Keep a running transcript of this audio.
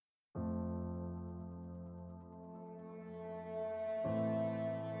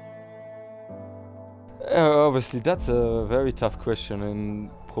Obviously, that's a very tough question, and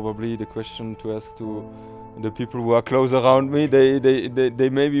probably the question to ask to the people who are close around me. They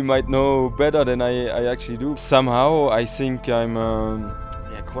maybe might know better than I actually do. Somehow, I think I'm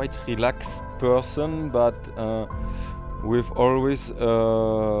a quite relaxed person, but with always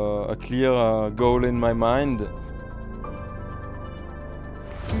a clear goal in my mind.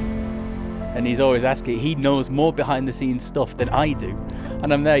 And he's always asking, he knows more behind the scenes stuff than I do.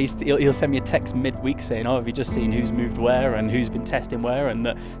 And I'm there, he'll send me a text midweek saying, have you just seen who's moved where and who's been testing where, and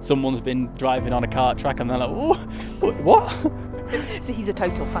that someone's been driving on a kart track, and they're like, oh, what? So he's a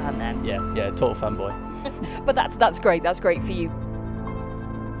total fan then? Yeah, total fanboy. But that's great for you.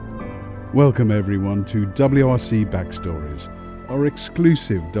 Welcome everyone to WRC Backstories, our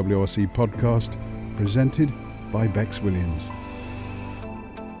exclusive WRC podcast presented by Bex Williams.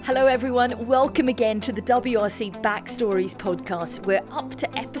 Hello everyone, welcome again to the WRC Backstories podcast. We're up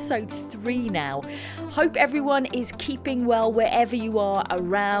to episode 3 now. Hope everyone is keeping well wherever you are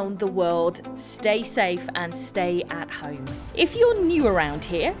around the world. Stay safe and stay at home. If you're new around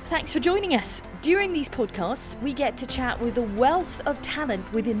here, thanks for joining us. During these podcasts, we get to chat with a wealth of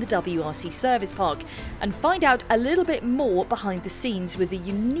talent within the WRC Service Park and find out a little bit more behind the scenes with the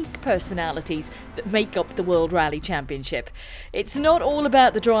unique personalities that make up the World Rally Championship. It's not all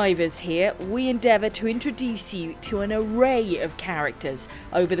about the drivers here. We endeavour to introduce you to an array of characters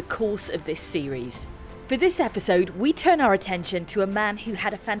over the course of this series. For this episode, we turn our attention to a man who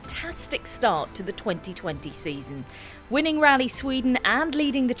had a fantastic start to the 2020 season, winning Rally Sweden and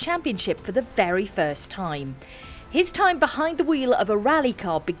leading the championship for the very first time. His time behind the wheel of a rally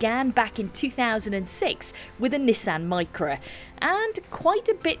car began back in 2006 with a Nissan Micra, and quite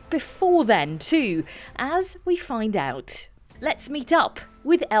a bit before then too, as we find out. Let's meet up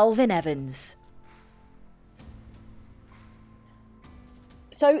with Elfyn Evans.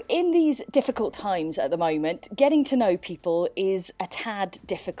 So in these difficult times at the moment, getting to know people is a tad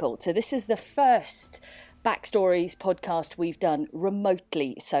difficult. So this is the first Backstories podcast we've done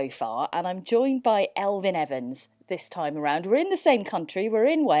remotely so far, and I'm joined by Elfyn Evans this time around. We're in the same country, we're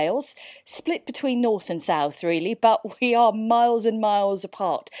in Wales, split between north and south really, but we are miles and miles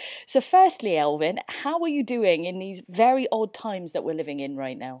apart. So firstly, Elfyn, how are you doing in these very odd times that we're living in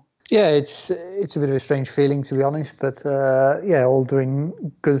right now? Yeah, it's a bit of a strange feeling, to be honest, but all doing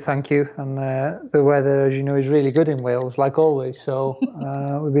good, thank you. And the weather, as you know, is really good in Wales, like always, so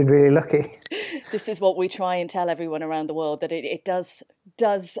we've been really lucky. This is what we try and tell everyone around the world, that it does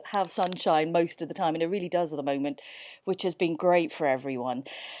have sunshine most of the time, and it really does at the moment, which has been great for everyone.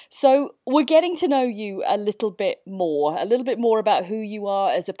 So we're getting to know you a little bit more about who you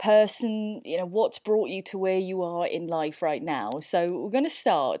are as a person, what's brought you to where you are in life right now. So we're going to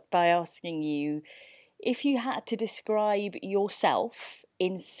start by asking you if you had to describe yourself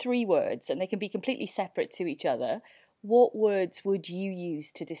in 3 words, and they can be completely separate to each other, what words would you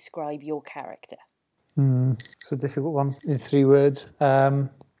use to describe your character? It's a difficult one in 3 words.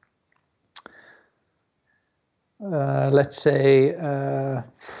 Let's say, it's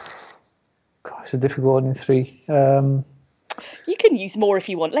a difficult one in 3. You can use more if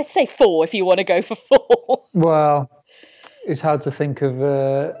you want. Let's say 4 if you want to go for 4. Well, it's hard to think of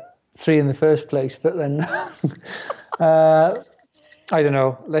 3 in the first place, but then I don't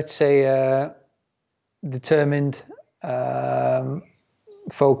know. Let's say determined,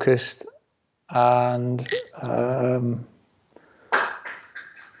 focused, and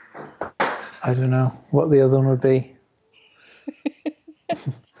I don't know what the other one would be.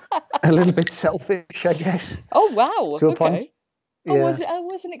 A little bit selfish, I guess. Oh wow! To a point. Yeah. I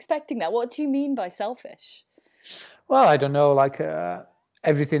wasn't expecting that. What do you mean by selfish? Well, I don't know. Like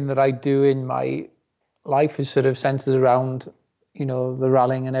everything that I do in my life is sort of centered around, the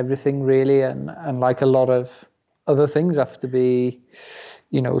rallying and everything, really, and like a lot of other things have to be,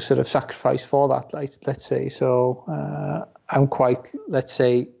 sort of sacrificed for that. Let's say. So I'm quite, let's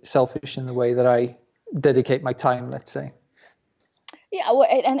say, selfish in the way that I dedicate my time. Let's say. Yeah, well,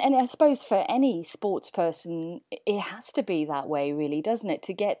 and I suppose for any sports person, it has to be that way, really, doesn't it?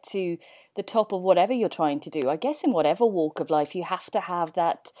 To get to the top of whatever you're trying to do. I guess in whatever walk of life, you have to have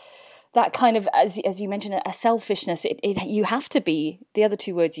that kind of, as you mentioned, a selfishness. You have to be, the other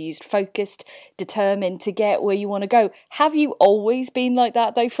 2 words you used, focused, determined to get where you want to go. Have you always been like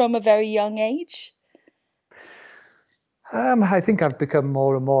that, though, from a very young age? I think I've become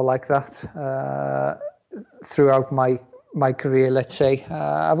more and more like that throughout my career, let's say.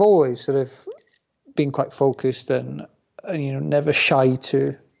 I've always sort of been quite focused and never shy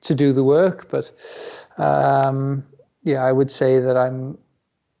to do the work, but I would say that I'm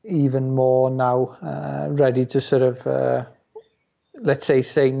even more now ready to sort of let's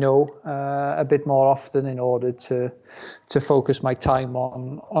say no a bit more often in order to focus my time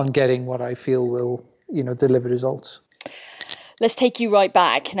on getting what I feel will, deliver results. Let's take you right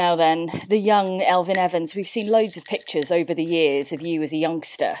back now then. The young Elfyn Evans, we've seen loads of pictures over the years of you as a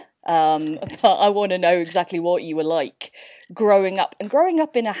youngster. But I want to know exactly what you were like growing up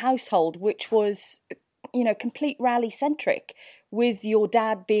in a household which was, complete rally centric, with your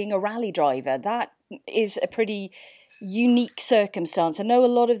dad being a rally driver. That is a pretty unique circumstance. I know a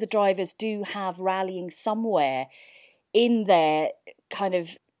lot of the drivers do have rallying somewhere in their kind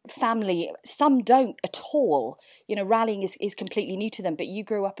of family. Some don't at all. Rallying is completely new to them, but you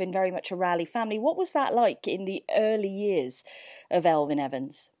grew up in very much a rally family. What was that like in the early years of Elfyn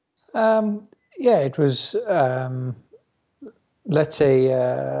Evans? It was, let's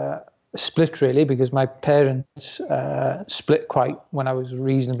say, split really, because my parents split quite when I was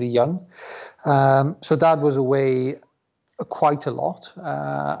reasonably young. So Dad was away quite a lot,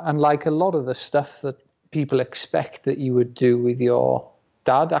 and like a lot of the stuff that people expect that you would do with your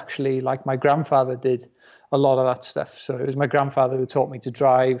dad, actually, like my grandfather did a lot of that stuff. So it was my grandfather who taught me to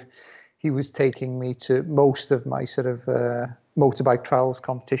drive. He was taking me to most of my sort of motorbike trials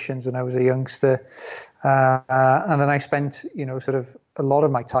competitions when I was a youngster. And then I spent, sort of a lot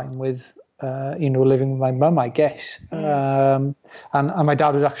of my time with, living with my mum, I guess. And my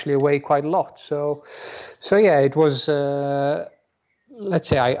dad was actually away quite a lot. So yeah, it was, let's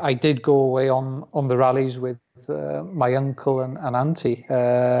say I did go away on the rallies with my uncle and auntie,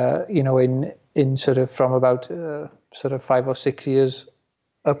 in sort of from about sort of 5 or 6 years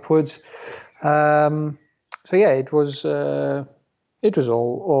upwards. So yeah, it was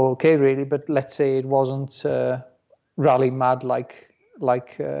all okay really, but let's say it wasn't rally mad like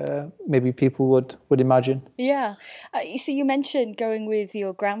maybe people would imagine. Yeah. So you mentioned going with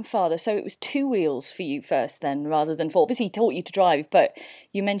your grandfather. So it was 2 wheels for you first then, rather than 4. Obviously he taught you to drive, but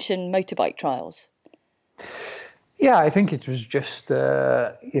you mentioned motorbike trials. Yeah, I think it was just,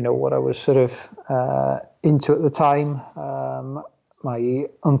 what I was sort of into at the time. My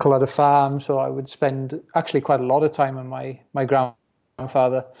uncle had a farm, so I would spend actually quite a lot of time on my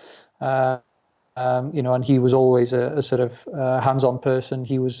grandfather. And he was always a sort of hands-on person.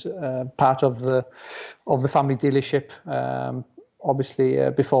 He was part of the family dealership,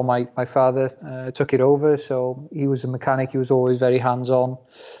 obviously before my father took it over. So he was a mechanic. He was always very hands-on.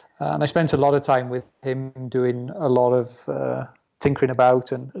 And I spent a lot of time with him doing a lot of tinkering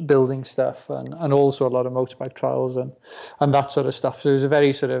about and building stuff, and also a lot of motorbike trials and that sort of stuff. So it was a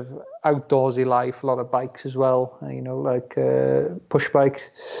very sort of outdoorsy life, a lot of bikes as well, like push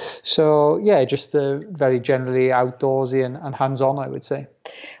bikes. So yeah, just very generally outdoorsy and hands-on, I would say.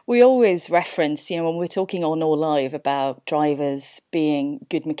 We always reference, when we're talking on All Live about drivers being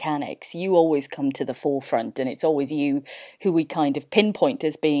good mechanics, you always come to the forefront, and it's always you who we kind of pinpoint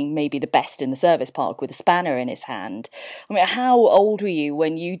as being maybe the best in the service park with a spanner in his hand. I mean, how old were you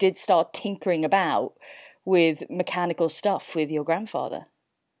when you did start tinkering about with mechanical stuff with your grandfather?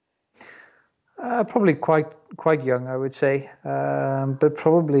 Probably quite young, I would say, but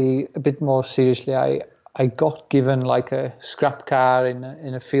probably a bit more seriously. I got given like a scrap car in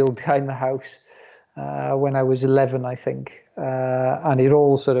a field behind the house when I was 11, I think, and it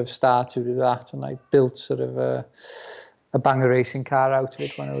all sort of started with that. And I built sort of a banger racing car out of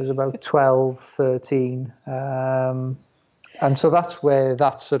it when I was about 12, 13. And so that's where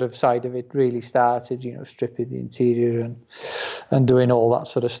that sort of side of it really started, stripping the interior and doing all that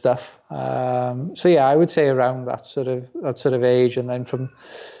sort of stuff. So yeah, I would say around that sort of age, and then from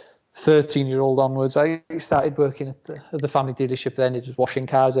 13-year-old onwards, I started working at the family dealership. Then it was washing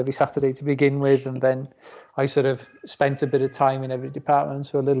cars every Saturday to begin with, and then I sort of spent a bit of time in every department.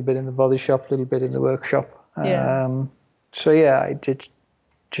 So a little bit in the body shop, a little bit in the workshop. Yeah. So yeah, I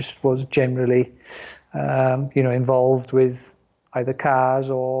just was generally, involved with either cars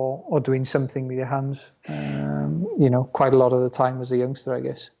or doing something with your hands. Quite a lot of the time as a youngster, I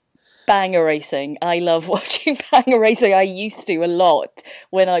guess. Banger racing. I love watching banger racing. I used to a lot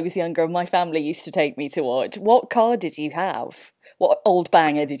when I was younger. My family used to take me to watch. What car did you have? What old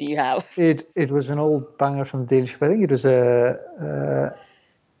banger did you have? It was an old banger from the dealership. I think it was a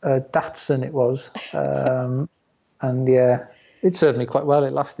Datsun. It was, and yeah, it served me quite well.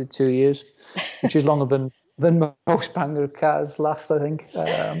 It lasted 2 years, which is longer than most banger cars last, I think.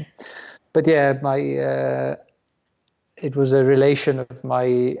 But yeah, it was a relation of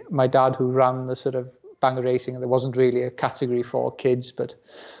my dad who ran the sort of banger racing, and there wasn't really a category for kids, but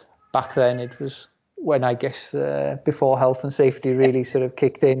back then it was when, I guess, before health and safety really sort of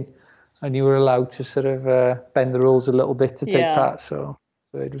kicked in, and you were allowed to sort of bend the rules a little bit to take part. So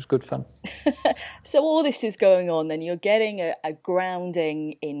So it was good fun. So all this is going on, then you're getting a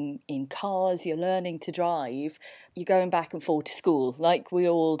grounding in cars, you're learning to drive, you're going back and forth to school like we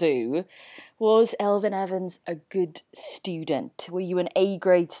all do. Was Elfyn Evans a good student? Were you an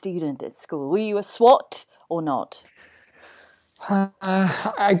A-grade student at school? Were you a SWAT or not?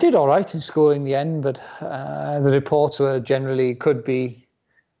 I did all right in school in the end, but the reports were generally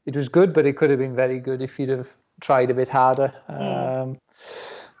it was good, but it could have been very good if you'd have tried a bit harder.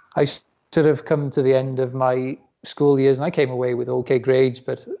 I sort of come to the end of my school years and I came away with okay grades,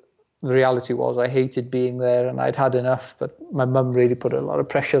 but the reality was I hated being there and I'd had enough. But my mum really put a lot of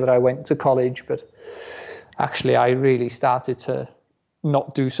pressure that I went to college. But actually, I really started to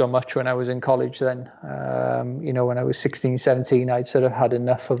not do so much when I was in college then. When I was 16, 17, I'd sort of had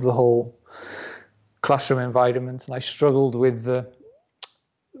enough of the whole classroom environment, and I struggled with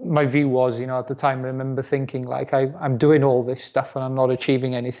my view was, at the time, I remember thinking like I'm doing all this stuff and I'm not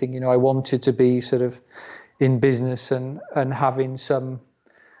achieving anything. I wanted to be sort of in business and having some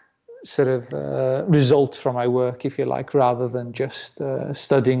sort of result from my work, if you like, rather than just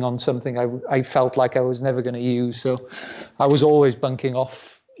studying on something I felt like I was never going to use. So I was always bunking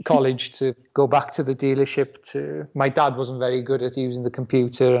off college to go back to the dealership. My dad wasn't very good at using the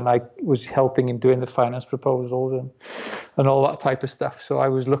computer, and I was helping him doing the finance proposals and all that type of stuff. So I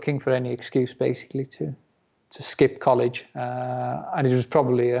was looking for any excuse basically to skip college, and it was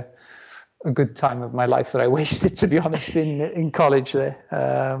probably a good time of my life that I wasted, to be honest, in college there.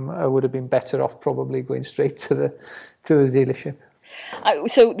 I would have been better off probably going straight to the dealership.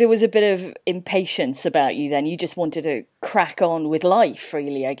 So there was a bit of impatience about you then. You just wanted to crack on with life,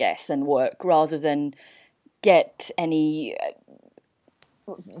 really, I guess, and work rather than get any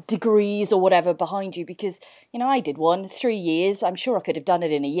degrees or whatever behind you. Because, I did 3 years. I'm sure I could have done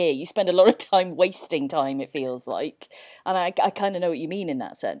it in a year. You spend a lot of time wasting time, it feels like. And I kind of know what you mean in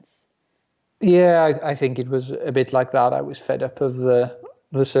that sense. Yeah, I think it was a bit like that. I was fed up of the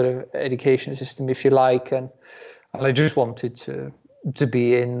sort of education system, if you like, and I just wanted to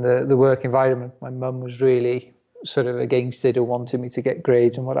be in the work environment. My mum was really sort of against it and wanted me to get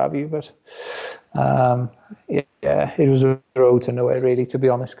grades and what have you. But it was a road to nowhere, really, to be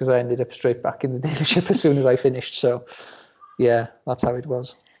honest, because I ended up straight back in the dealership as soon as I finished. So, yeah, that's how it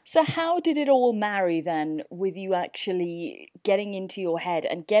was. So how did it all marry then with you actually getting into your head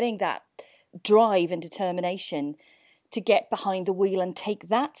and getting that drive and determination to get behind the wheel and take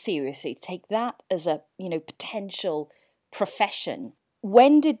that seriously, take that as a, potential profession?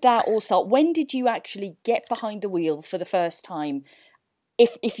 When did that all start? When did you actually get behind the wheel for the first time,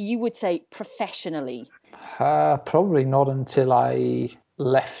 if you would say professionally? Probably not until I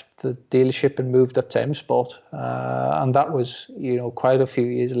left the dealership and moved up to M Sport. And that was, quite a few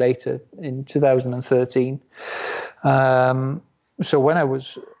years later in 2013. So when I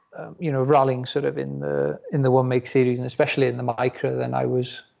was rallying sort of in the One Make series, and especially in the Micra, then I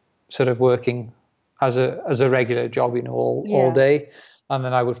was sort of working as a regular job, all day, and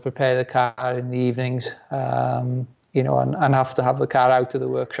then I would prepare the car in the evenings, and have to have the car out of the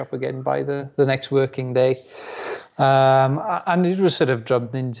workshop again by the next working day, and it was sort of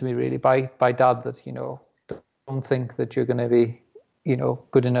drummed into me really by Dad that don't think that you're going to be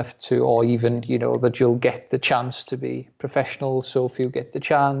good enough to, or even, that you'll get the chance to be professional. So if you get the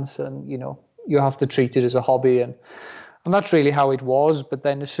chance, and, you have to treat it as a hobby. And that's really how it was. But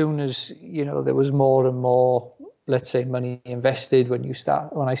then as soon as, there was more and more, let's say, money invested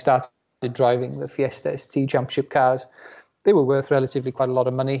when I started driving the Fiesta ST Championship cars, they were worth relatively quite a lot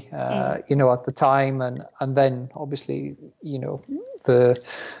of money, at the time. And then obviously, the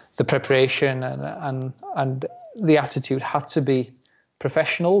preparation and the attitude had to be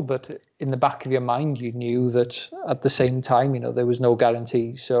professional, but in the back of your mind you knew that at the same time there was no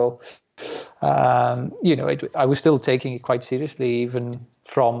guarantee. So I was still taking it quite seriously even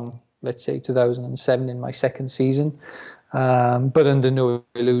from, let's say, 2007 in my second season, but under no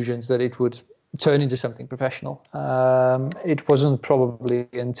illusions that it would turn into something professional. It wasn't probably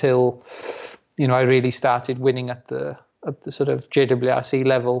until I really started winning at the sort of JWRC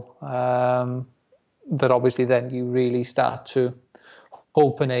level that obviously then you really start to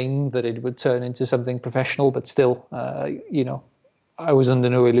hope and aim that it would turn into something professional, but still, I was under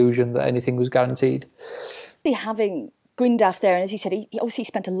no illusion that anything was guaranteed. Having Gwyndaf there, and as you said, he obviously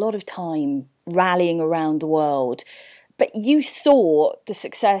spent a lot of time rallying around the world, but you saw the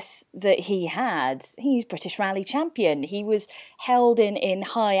success that he had. He's British Rally champion. He was held in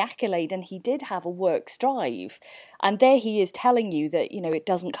high accolade, and he did have a works drive. And there he is telling you that, it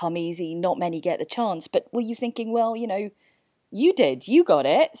doesn't come easy, not many get the chance. But were you thinking, well, you did, you got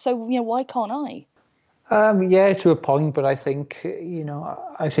it, so why can't I? Yeah, to a point, but I think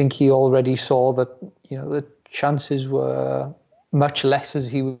he already saw that the chances were much less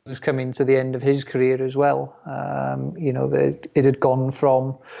as he was coming to the end of his career as well. It had gone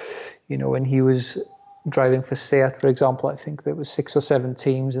from, when he was driving for Seat, for example, I think there was 6 or 7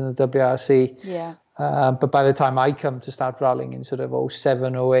 teams in the WRC. Yeah. But by the time I come to start rallying in sort of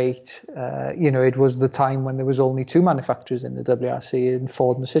 07, 08, it was the time when there was only 2 manufacturers in the WRC, in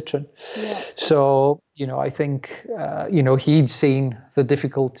Ford and Citroen. Yeah. So, I think, he'd seen the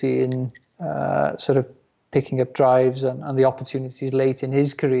difficulty in sort of picking up drives and the opportunities late in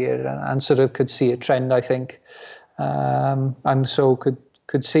his career, and sort of could see a trend, I think, and so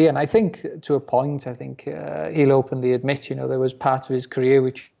could see. And I think to a point, I think he'll openly admit, there was part of his career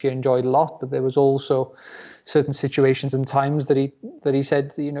which he enjoyed a lot, but there was also certain situations and times that he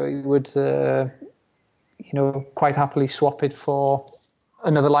said, he would, quite happily swap it for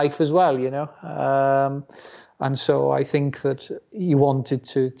another life as well, and so I think that he wanted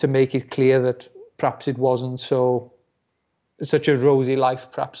to make it clear that perhaps it wasn't such a rosy life,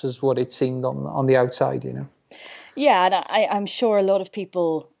 perhaps, as what it seemed on the outside, Yeah, and I'm sure a lot of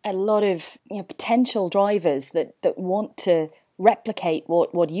people, a lot of potential drivers that want to replicate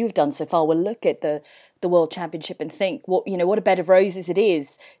what you've done so far will look at the World Championship and think, what a bed of roses it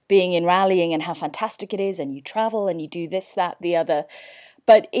is being in rallying and how fantastic it is, and you travel and you do this, that, the other.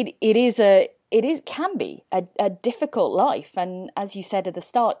 But it can be a difficult life, and as you said at the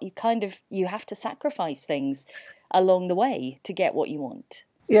start, you have to sacrifice things along the way to get what you want.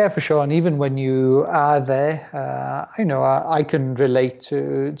 Yeah, for sure. And even when you are there, I can relate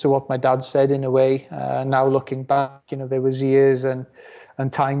to what my dad said in a way. Now looking back, there was years and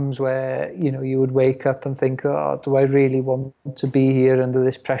times where, you would wake up and think, oh, do I really want to be here under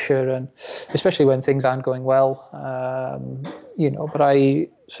this pressure? And especially when things aren't going well, but I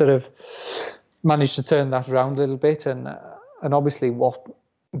sort of managed to turn that around a little bit. And obviously what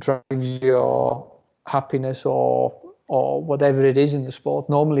drives your happiness or whatever it is in the sport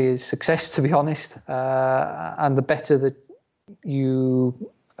normally is success, to be honest, and the better that you're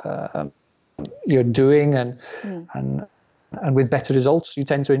doing and with better results, you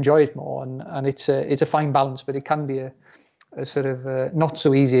tend to enjoy it more, and it's a fine balance, but it can be a sort of not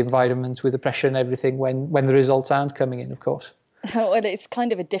so easy environment with the pressure and everything when the results aren't coming in, of course. Well, it's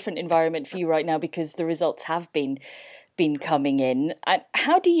kind of a different environment for you right now because the results have been coming in. And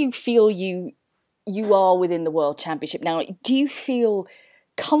how do you feel you are within the World Championship now? Do you feel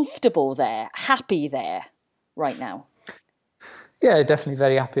comfortable there, happy there right now? Yeah, definitely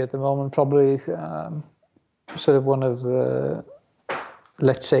very happy at the moment. Probably sort of one of the,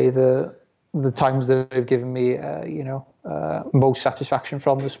 let's say, the times that have given me, most satisfaction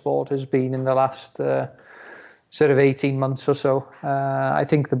from the sport has been in the last sort of 18 months or so. I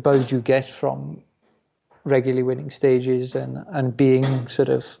think the buzz you get from regularly winning stages and being sort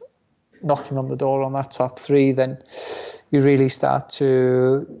of knocking on the door on that top 3, then you really start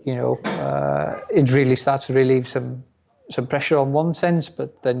to, it really starts to relieve some pressure on one sense,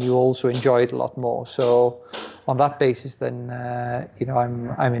 but then you also enjoy it a lot more. So on that basis, then,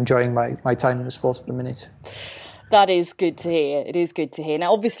 I'm enjoying my time in the sport at the minute. That is good to hear. It is good to hear.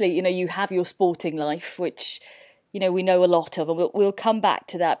 Now, obviously, you have your sporting life, which, we know a lot of, and we'll come back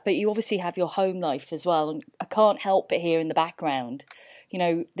to that, but you obviously have your home life as well. And I can't help but hear in the background,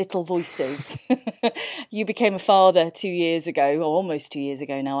 little voices. You became a father 2 years ago, or almost 2 years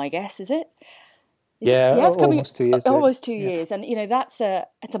ago now, I guess, is it? It's coming, almost 2 years. Almost 2 years, and it's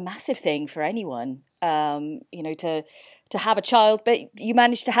a massive thing for anyone. To have a child, but you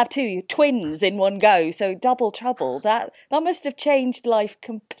managed to have 2 twins in one go, so double trouble. That must have changed life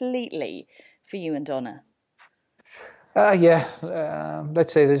completely for you and Donna.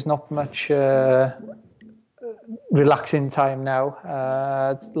 Let's say there's not much relaxing time now.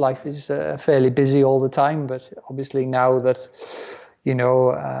 Life is fairly busy all the time, but obviously now that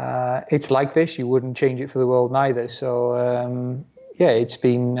it's like this, you wouldn't change it for the world neither. So it's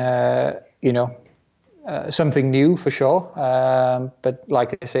been something new for sure, but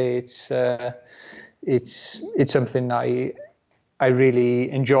like I say, it's something I really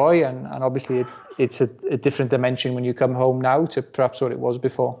enjoy, and obviously it's a different dimension when you come home now to perhaps what it was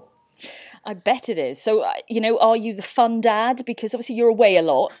before. I bet it is. So, are you the fun dad? Because obviously you're away a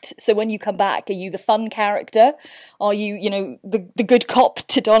lot. So when you come back, are you the fun character? Are you, the good cop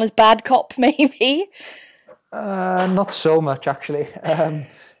to Donna's bad cop, maybe? Not so much, actually.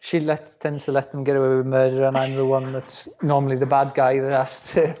 She tends to let them get away with murder, and I'm the one that's normally the bad guy that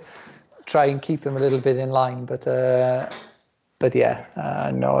has to try and keep them a little bit in line. But no,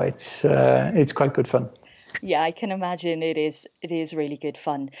 it's quite good fun. Yeah, I can imagine it is really good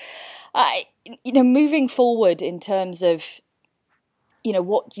fun. Moving forward in terms of,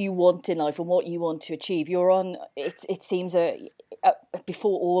 what you want in life and what you want to achieve, you're on, it seems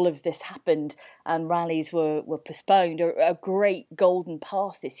before all of this happened and rallies were postponed, a great golden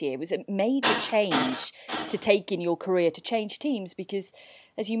path this year. It was a major change to take in your career, to change teams, because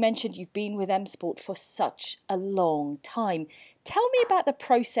as you mentioned, you've been with M Sport for such a long time. Tell me about the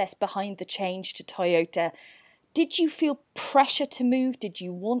process behind the change to Toyota. Did you feel pressure to move? Did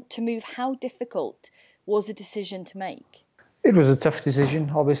you want to move? How difficult was a decision to make? It was a tough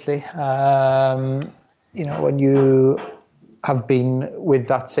decision, obviously. When you have been with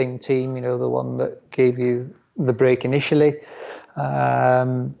that same team, the one that gave you the break initially,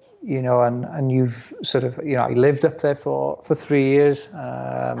 and you've sort of, I lived up there for 3 years.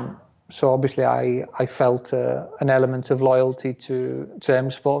 So obviously I felt an element of loyalty to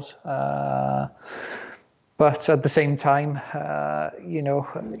M Sport. But at the same time, you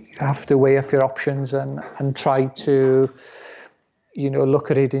have to weigh up your options and try to,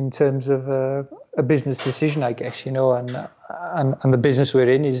 look at it in terms of a business decision, I guess, and the business we're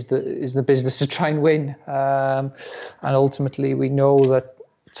in is the business to try and win. And ultimately, we know that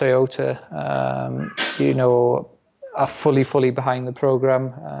Toyota, are fully behind the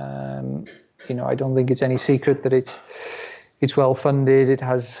program. I don't think it's any secret that it's well funded. It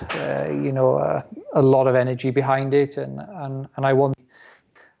has, a lot of energy behind it, and I want,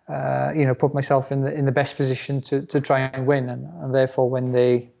 put myself in the best position to try and win. And therefore, when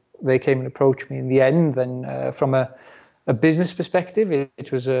they came and approached me in the end, then from a business perspective,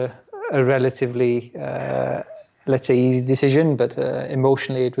 it was a relatively, let's say, easy decision. But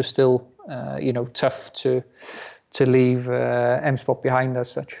emotionally, it was still, tough to leave M Sport behind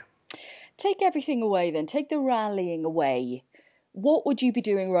as such. Take everything away then. Take the rallying away. What would you be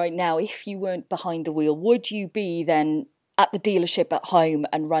doing right now if you weren't behind the wheel? Would you be then at the dealership at home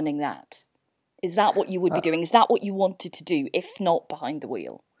and running that? Is that what you would be doing? Is that what you wanted to do, if not behind the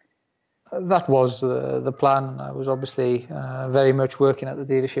wheel? That was the plan. I was obviously very much working at the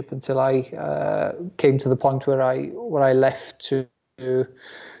dealership until I came to the point where I left to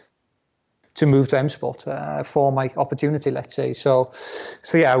move to M Sport for my opportunity, let's say. So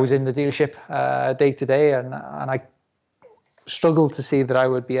yeah, I was in the dealership day to day, and I struggled to see that I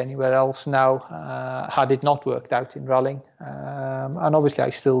would be anywhere else now had it not worked out in rallying. And obviously I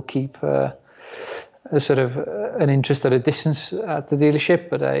still keep a sort of an interest at a distance at the dealership,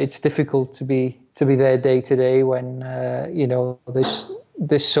 but it's difficult to be there day to day when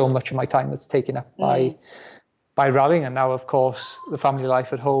there's so much of my time that's taken up by rallying, and now of course the family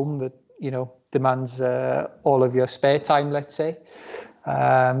life at home that demands all of your spare time, let's say.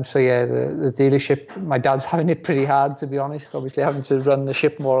 So yeah, the dealership, my dad's having it pretty hard, to be honest, obviously having to run the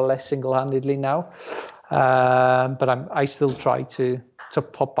ship more or less single-handedly now. But I still try to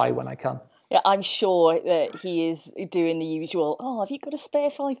pop by when I can. Yeah, I'm sure that he is doing the usual, have you got a spare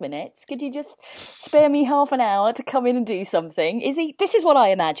 5 minutes? Could you just spare me half an hour to come in and do something? This is what I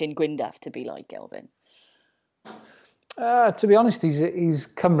imagine Gwyndaf to be like, Kelvin. To be honest, he's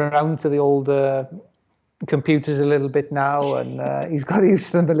come around to the old computers a little bit now, and he's got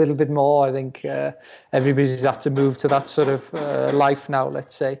used to them a little bit more. I think everybody's had to move to that sort of life now,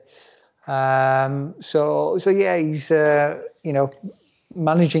 let's say. So yeah, he's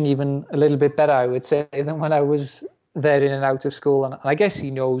managing even a little bit better, I would say, than when I was there in and out of school. And I guess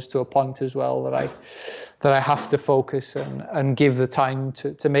he knows to a point as well that I have to focus and give the time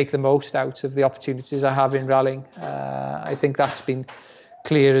to make the most out of the opportunities I have in rallying. I think that's been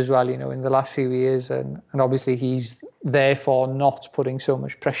clear as well, in the last few years, and obviously he's therefore not putting so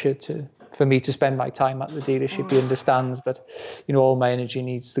much pressure for me to spend my time at the dealership. He understands that, all my energy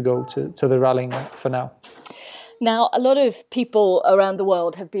needs to go to the rallying for now. Now, a lot of people around the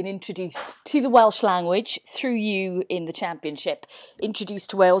world have been introduced to the Welsh language through you in the championship.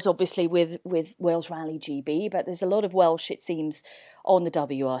 Introduced to Wales, obviously, with Wales Rally GB, but there's a lot of Welsh, it seems, on the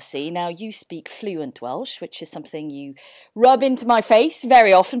WRC. Now, you speak fluent Welsh, which is something you rub into my face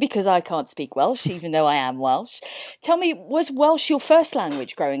very often because I can't speak Welsh, even though I am Welsh. Tell me, was Welsh your first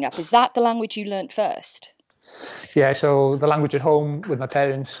language growing up? Is that the language you learnt first? Yeah, so the language at home with my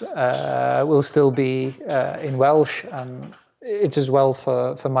parents will still be in Welsh, and it's as well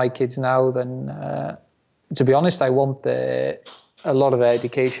for my kids now. Then, to be honest, I want a lot of their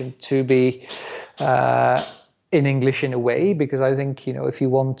education to be in English in a way, because I think, if you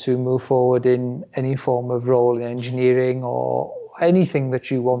want to move forward in any form of role in engineering or anything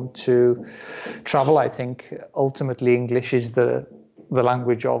that you want to travel, I think ultimately English is the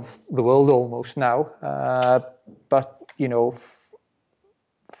language of the world almost now. But,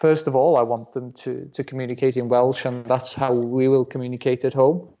 first of all, I want them to communicate in Welsh, and that's how we will communicate at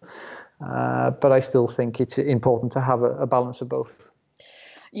home. But I still think it's important to have a balance of both.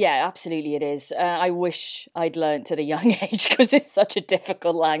 Yeah, absolutely it is. I wish I'd learnt at a young age, because it's such a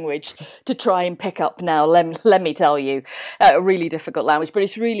difficult language to try and pick up now. Let me tell you, a really difficult language, but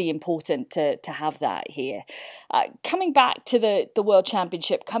it's really important to have that here. Coming back to the World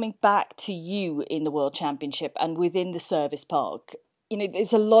Championship, coming back to you in the World Championship and within the service park,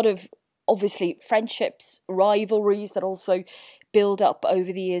 there's a lot of, obviously, friendships, rivalries that also build up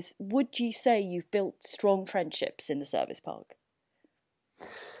over the years. Would you say you've built strong friendships in the service park?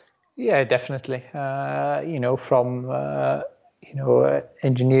 Yeah, definitely. From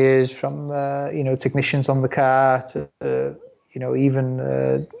engineers, from technicians on the car, to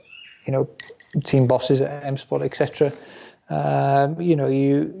even team bosses at M Sport, etc.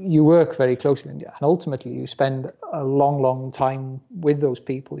 You work very closely, and ultimately you spend a long time with those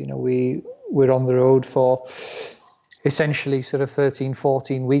people. We're on the road for essentially sort of 13,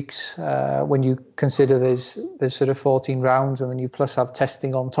 14 weeks when you consider there's sort of 14 rounds, and then you plus have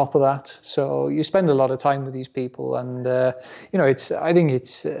testing on top of that. So you spend a lot of time with these people, and I think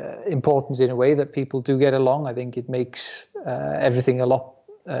it's important in a way that people do get along. I think it makes everything a lot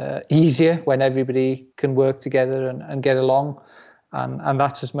easier when everybody can work together and get along, and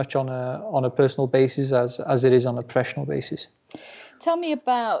that's as much on a personal basis as it is on a professional basis. Tell me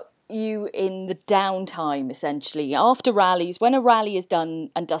about you in the downtime, essentially after rallies. When a rally is done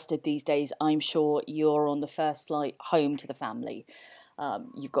and dusted these days, I'm sure you're on the first flight home to the family.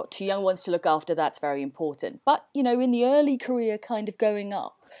 You've got 2 young ones to look after. That's very important. But in the early career, kind of going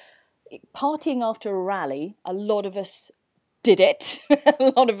up, partying after a rally, a lot of us did it.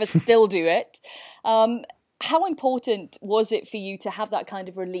 A lot of us still do it. How important was it for you to have that kind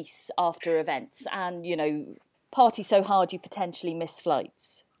of release after events and party so hard you potentially miss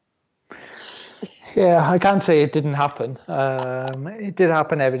flights? Yeah, I can't say it didn't happen. It did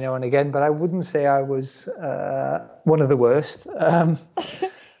happen every now and again, but I wouldn't say I was one of the worst.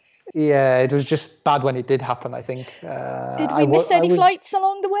 Yeah, it was just bad when it did happen, I think. Did we miss any flights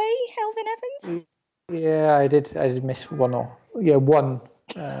along the way, Elfyn Evans? Yeah, I did miss one,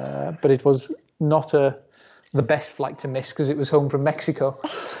 but it was not the best flight to miss because it was home from Mexico.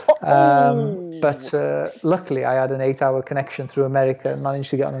 But luckily I had an 8-hour connection through America and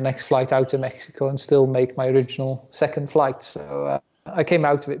managed to get on the next flight out of Mexico and still make my original second flight. So I came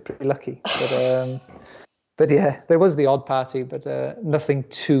out of it pretty lucky. But yeah, there was the odd party, but nothing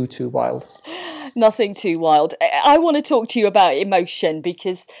too wild. Nothing too wild. I want to talk to you about emotion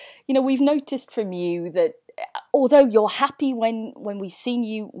because, we've noticed from you that although you're happy when we've seen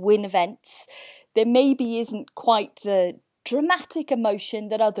you win events, there maybe isn't quite the dramatic emotion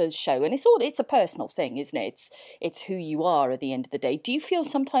that others show. And it's a personal thing, isn't it? It's who you are at the end of the day. Do you feel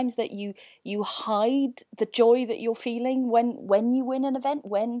sometimes that you hide the joy that you're feeling when you win an event,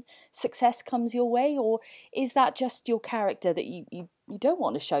 when success comes your way? Or is that just your character that you don't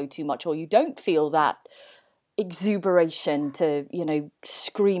want to show too much, or you don't feel that exuberation to,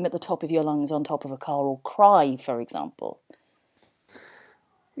 scream at the top of your lungs on top of a car or cry, for example?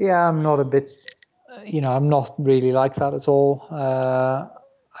 Yeah, I'm not I'm not really like that at all.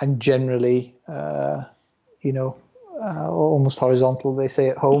 I'm generally, almost horizontal, they say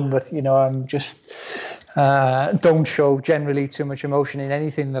at home, but, I'm just, don't show generally too much emotion in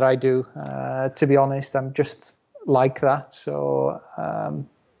anything that I do. To be honest, I'm just like that. So,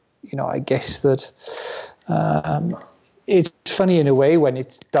 I guess that it's funny in a way when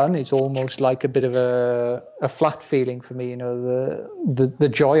it's done. It's almost like a bit of a flat feeling for me. The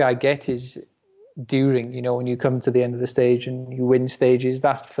joy I get is during, when you come to the end of the stage and you win stages.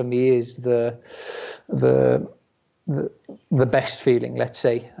 That for me is the best feeling, let's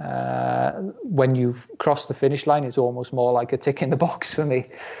say. When you've crossed the finish line, it's almost more like a tick in the box for me.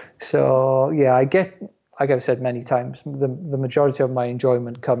 So yeah, I get, like I've said many times, the majority of my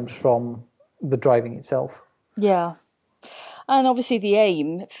enjoyment comes from the driving itself. Yeah. And obviously the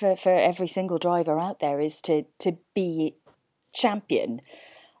aim for every single driver out there is to be champion,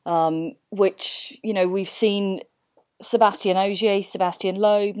 which, we've seen Sébastien Ogier, Sébastien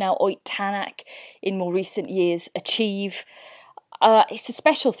Loeb, now Ott Tänak in more recent years achieve. It's a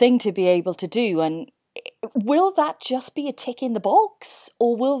special thing to be able to do. And will that just be a tick in the box,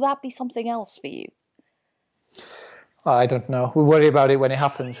 or will that be something else for you? I don't know. We worry about it when it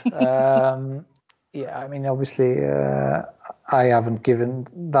happens. Yeah, I mean, obviously, I haven't given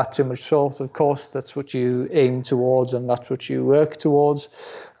that too much thought. Of course, that's what you aim towards and that's what you work towards.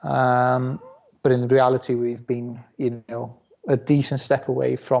 But in reality, we've been, a decent step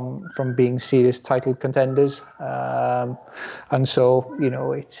away from being serious title contenders, and so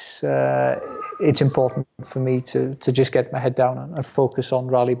it's important for me to just get my head down and focus on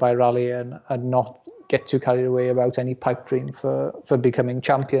rally by rally and not get too carried away about any pipe dream for becoming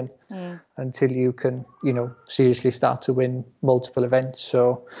champion until you can seriously start to win multiple events.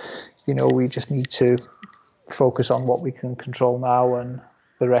 So we just need to focus on what we can control now, and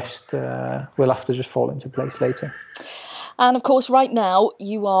the rest will have to just fall into place later. And of course, right now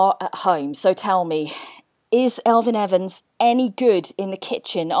you are at home. So tell me, is Elfyn Evans any good in the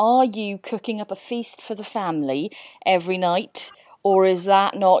kitchen? Are you cooking up a feast for the family every night, or is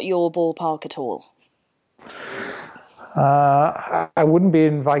that not your ballpark at all? I wouldn't be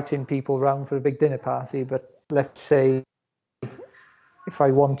inviting people round for a big dinner party, but let's say if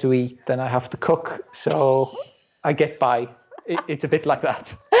I want to eat, then I have to cook. So I get by. It's a bit like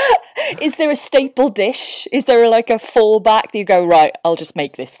that. Is there a staple dish? Is there like a fallback that you go, right, I'll just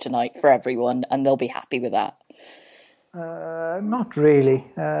make this tonight for everyone and they'll be happy with that? Not really.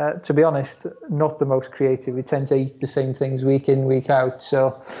 To be honest, not the most creative. We tend to eat the same things week in, week out.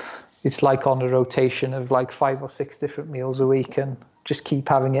 So it's like on a rotation of like 5 or 6 different meals a week and just keep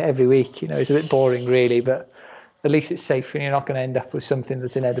having it every week. It's a bit boring really, but at least it's safe and you're not going to end up with something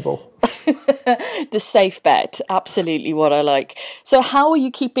that's inedible. The safe bet, absolutely what I like. So how are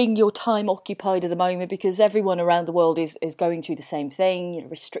you keeping your time occupied at the moment? Because everyone around the world is going through the same thing,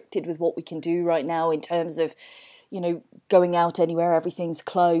 restricted with what we can do right now in terms of, going out anywhere, everything's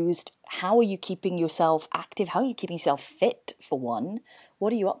closed. How are you keeping yourself active? How are you keeping yourself fit, for one?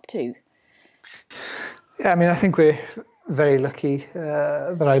 What are you up to? Yeah, I think we're very lucky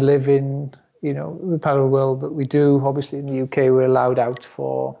that I live in, the parallel world that we do. Obviously in the UK, we're allowed out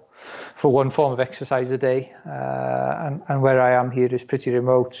for one form of exercise a day, and where I am here is pretty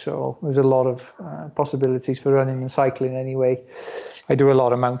remote, so there's a lot of possibilities for running and cycling anyway. I do a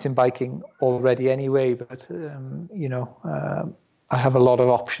lot of mountain biking already anyway, but I have a lot of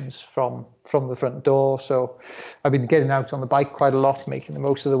options from the front door, so I've been getting out on the bike quite a lot, making the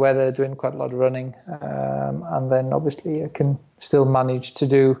most of the weather, doing quite a lot of running, and then obviously I can still manage to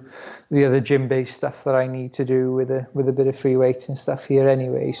do the other gym-based stuff that I need to do with a bit of free weights and stuff here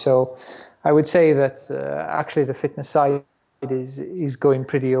anyway. So I would say that actually the fitness side is going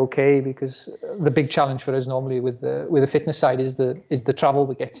pretty okay, because the big challenge for us normally with the fitness side is the travel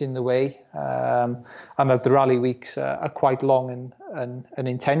that gets in the way, and that the rally weeks are quite long and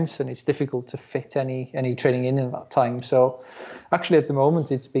intense, and it's difficult to fit any training in that time. So actually at the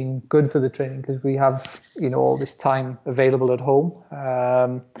moment it's been good for the training because we have all this time available at home,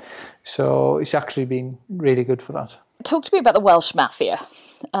 so it's actually been really good for that. Talk to me about the Welsh Mafia,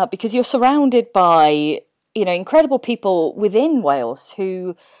 because you're surrounded by incredible people within Wales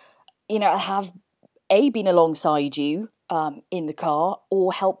who, have been alongside you in the car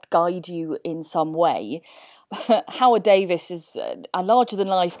or helped guide you in some way. Howard Davies is a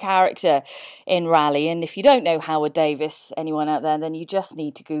larger-than-life character in rally, and if you don't know Howard Davies, anyone out there, then you just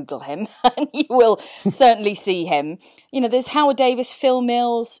need to Google him, and you will certainly see him. There's Howard Davies, Phil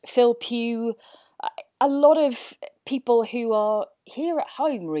Mills, Phil Pugh, a lot of people who are here at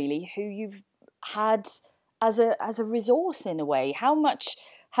home, really, who you've had as a resource in a way. How much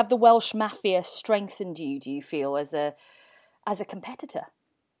have the Welsh Mafia strengthened you, do you feel, as a competitor?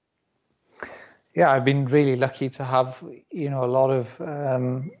 Yeah, I've been really lucky to have, a lot of,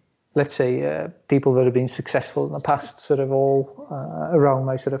 let's say, people that have been successful in the past, sort of all around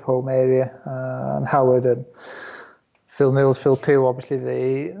my sort of home area. And Howard and Phil Mills, Phil Pugh,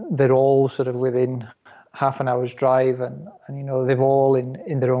 obviously they're all sort of within half an hour's drive, and they've all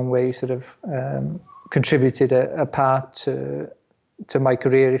in their own way sort of contributed a part to my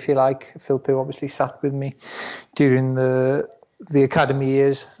career, if you like. Phil Pugh obviously sat with me during the academy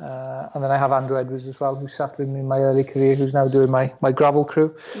years, and then I have Andrew Edwards as well, who sat with me in my early career, who's now doing my gravel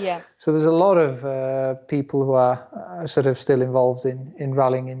crew. Yeah. So there's a lot of people who are sort of still involved in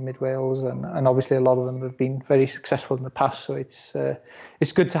rallying in Mid Wales, and obviously a lot of them have been very successful in the past. So it's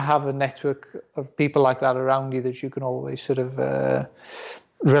good to have a network of people like that around you that you can always sort of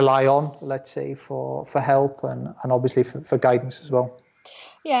rely on, let's say, for help and obviously for guidance as well.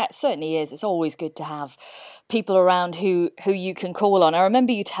 Yeah, it certainly is. It's always good to have people around who you can call on. I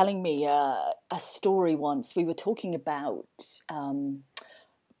remember you telling me a story once. We were talking about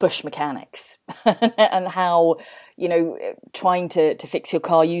bush mechanics and how, trying to fix your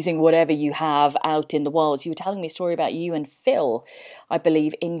car using whatever you have out in the wild. You were telling me a story about you and Phil, I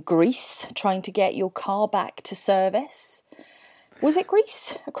believe, in Greece, trying to get your car back to service. Was it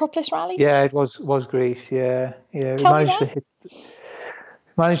Greece? Acropolis Rally? Yeah, it was Greece. Yeah. We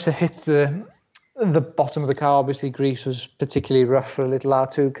managed to hit the bottom of the car, obviously, grease was particularly rough for a little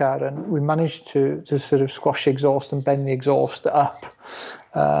R2 car, and we managed to sort of squash the exhaust and bend the exhaust up,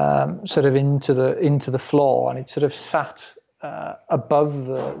 sort of into the floor, and it sort of sat above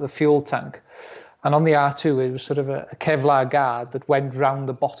the fuel tank. And on the R2, it was sort of a Kevlar guard that went round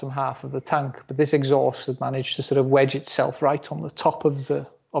the bottom half of the tank. But this exhaust had managed to sort of wedge itself right on the top of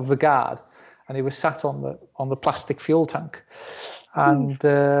the guard, and it was sat on the plastic fuel tank. And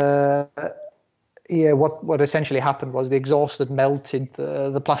what essentially happened was the exhaust had melted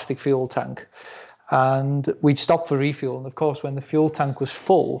the plastic fuel tank, and we'd stopped for refuel. And of course, when the fuel tank was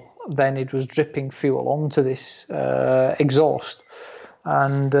full, then it was dripping fuel onto this exhaust.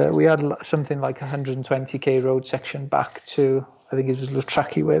 And we had something like 120k road section back to, I think it was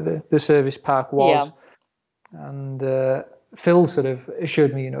Loutraki, where the service park was. Yeah. And Phil sort of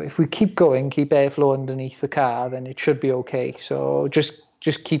assured me, if we keep going, keep airflow underneath the car, then it should be okay. So just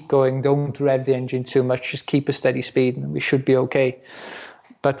keep going, don't rev the engine too much, just keep a steady speed and we should be okay.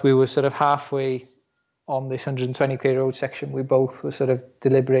 But we were sort of halfway on this 120k road section. We both were sort of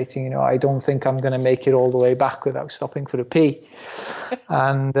deliberating, I don't think I'm going to make it all the way back without stopping for a pee.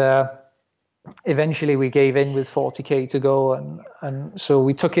 And eventually we gave in with 40k to go, and so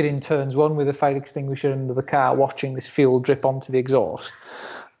we took it in turns, one with a fire extinguisher under the car watching this fuel drip onto the exhaust,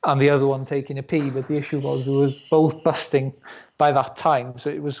 and the other one taking a pee. But the issue was we were both busting by that time, so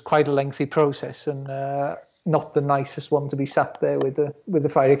it was quite a lengthy process, and not the nicest one to be sat there with the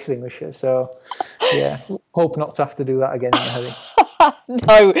fire extinguisher. So yeah, hope not to have to do that again in a hurry.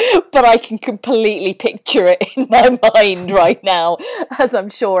 No, but I can completely picture it in my mind right now, as I'm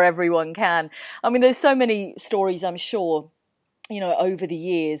sure everyone can. I mean, there's so many stories, I'm sure, over the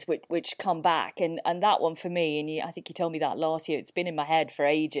years which come back, and that one for me, and I think you told me that last year, it's been in my head for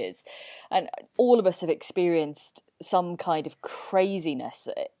ages, and all of us have experienced some kind of craziness,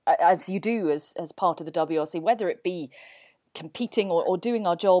 as you do as part of the WRC, whether it be competing or doing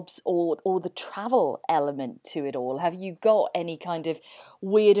our jobs or the travel element to it all. Have you got any kind of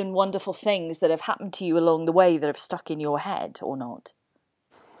weird and wonderful things that have happened to you along the way that have stuck in your head or not?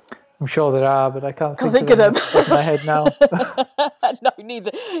 I'm sure there are, but I can't think of them off my head now. No,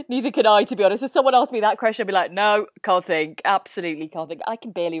 neither can I, to be honest. If someone asked me that question, I'd be like, no, can't think. Absolutely can't think. I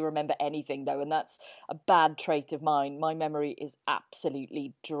can barely remember anything, though, and that's a bad trait of mine. My memory is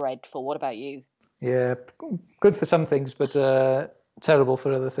absolutely dreadful. What about you? Yeah, good for some things, but terrible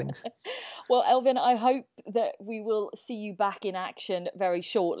for other things. Well, Elfyn, I hope that we will see you back in action very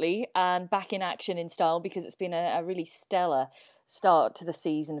shortly, and back in action in style, because it's been a really stellar start to the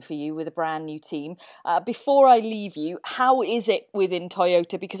season for you with a brand new team. Before I leave you, how is it within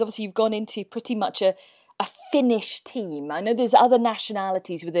Toyota? Because obviously you've gone into pretty much a Finnish team. I know there's other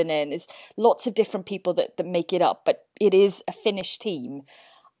nationalities within it, and there's lots of different people that make it up, but it is a Finnish team.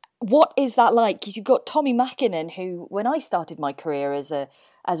 What is that like? Because you've got Tommi Mäkinen, who, when I started my career as a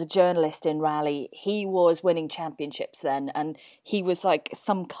journalist in rally, he was winning championships then, and he was like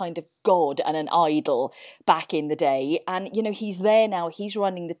some kind of god and an idol back in the day. And, he's there now, he's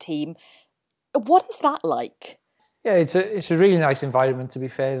running the team. What is that like? Yeah, it's a really nice environment, to be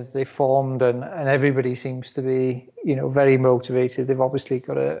fair, that they formed, and everybody seems to be, very motivated. They've obviously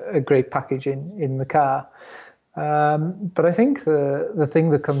got a great package in the car. But I think the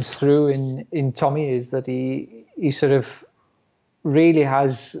thing that comes through in Tommy is that he sort of really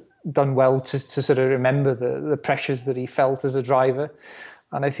has done well to sort of remember the pressures that he felt as a driver.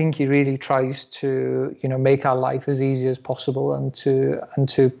 And I think he really tries to, make our life as easy as possible and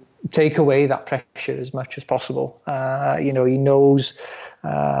to take away that pressure as much as possible. He knows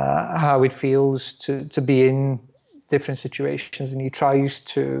how it feels to be in different situations, and he tries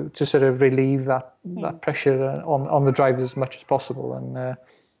to sort of relieve that pressure on the drivers as much as possible. And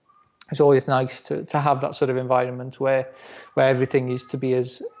it's always nice to have that sort of environment where everything is to be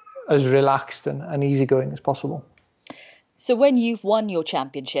as relaxed and easygoing as possible. So when you've won your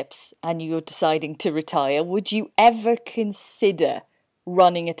championships and you're deciding to retire, would you ever consider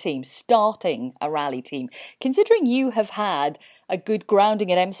running a team, starting a rally team? Considering you have had a good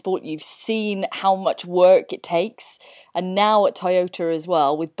grounding at M Sport, you've seen how much work it takes, and now at Toyota as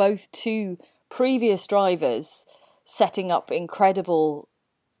well, with both two previous drivers setting up incredible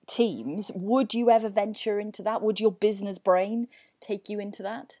teams, would you ever venture into that? Would your business brain take you into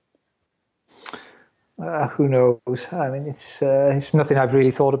that? Who knows? I mean, it's nothing I've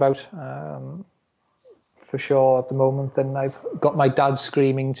really thought about. For sure at the moment. Then I've got my dad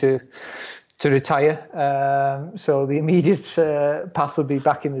screaming to retire. So the immediate path will be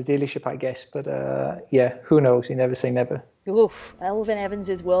back in the dealership, I guess. But yeah, who knows? You never say never. Oof, Elfyn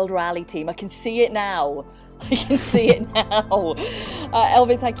Evans' World Rally Team. I can see it now. I can see it now.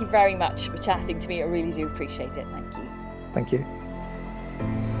 Elfyn, thank you very much for chatting to me. I really do appreciate it. Thank you. Thank you.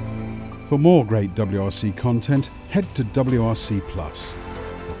 For more great WRC content, head to WRC Plus.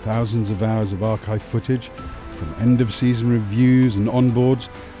 For thousands of hours of archive footage, from end-of-season reviews and onboards,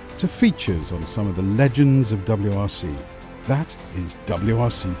 to features on some of the legends of WRC. That is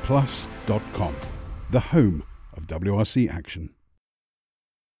WRCplus.com, the home of WRC action.